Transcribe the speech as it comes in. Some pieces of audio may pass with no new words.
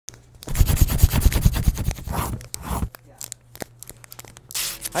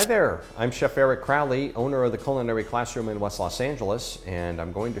Hi there, I'm Chef Eric Crowley, owner of the Culinary Classroom in West Los Angeles, and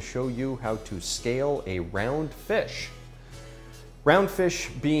I'm going to show you how to scale a round fish. Round fish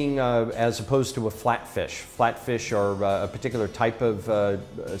being as opposed to a flat fish. Flat fish are a particular type of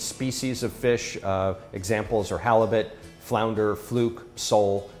species of fish. Examples are halibut, flounder, fluke,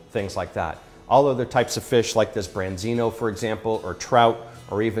 sole, things like that. All other types of fish like this branzino, for example, or trout,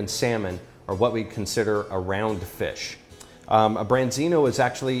 or even salmon, are what we consider a round fish. A branzino is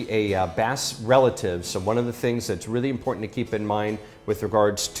actually a bass relative, so one of the things that's really important to keep in mind with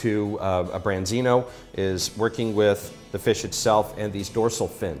regards to a branzino is working with the fish itself and these dorsal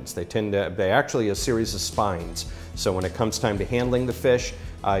fins. They're actually a series of spines. So when it comes time to handling the fish,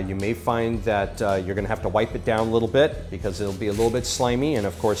 you may find that you're going to have to wipe it down a little bit because it'll be a little bit slimy, and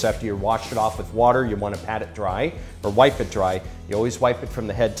of course after you wash it off with water you want to pat it dry or wipe it dry. You always wipe it from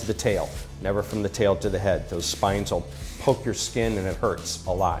the head to the tail, never from the tail to the head. Those spines will poke your skin and it hurts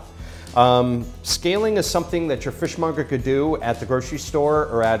a lot. Scaling is something that your fishmonger could do at the grocery store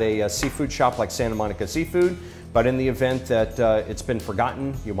or at a seafood shop like Santa Monica Seafood. But in the event that it's been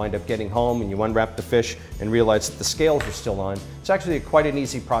forgotten, you wind up getting home and you unwrap the fish and realize that the scales are still on. It's actually quite an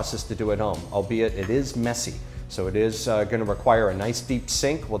easy process to do at home, albeit it is messy. So it is going to require a nice deep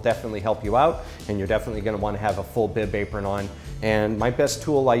sink. Will definitely help you out, and you're definitely going to want to have a full bib apron on. And my best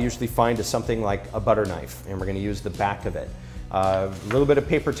tool I usually find is something like a butter knife, and we're going to use the back of it. A little bit of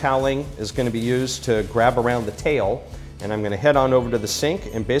paper toweling is going to be used to grab around the tail, and I'm going to head on over to the sink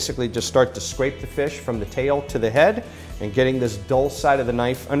and basically just start to scrape the fish from the tail to the head and getting this dull side of the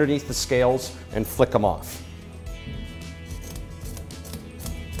knife underneath the scales and flick them off.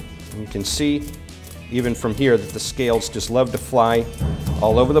 And you can see even from here that the scales just love to fly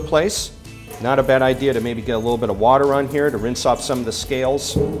all over the place. Not a bad idea to maybe get a little bit of water on here to rinse off some of the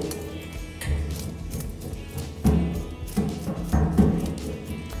scales.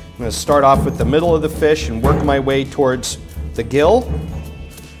 I'm going to start off with the middle of the fish and work my way towards the gill.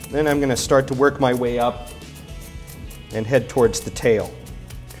 Then I'm going to start to work my way up and head towards the tail.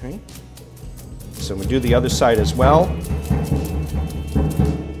 Okay. So we do the other side as well.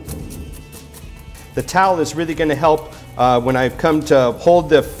 The towel is really going to help when I've come to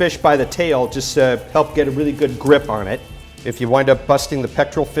hold the fish by the tail, just to help get a really good grip on it. If you wind up busting the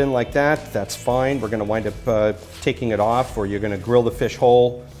pectoral fin like that, that's fine. We're going to wind up taking it off, or you're going to grill the fish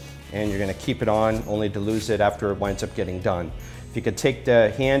whole and you're going to keep it on only to lose it after it winds up getting done. If you could take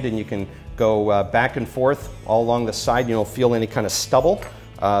the hand and you can go back and forth all along the side, you don't feel any kind of stubble.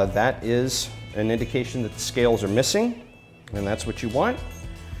 That is an indication that the scales are missing, and that's what you want.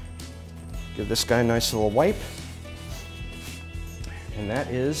 Give this guy a nice little wipe. And that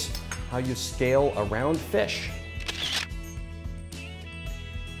is how you scale a round fish.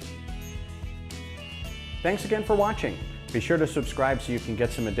 Thanks again for watching. Be sure to subscribe so you can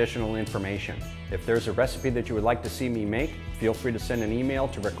get some additional information. If there's a recipe that you would like to see me make, feel free to send an email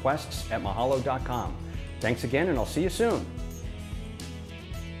to requests@Mahalodotcom. Thanks again, and I'll see you soon.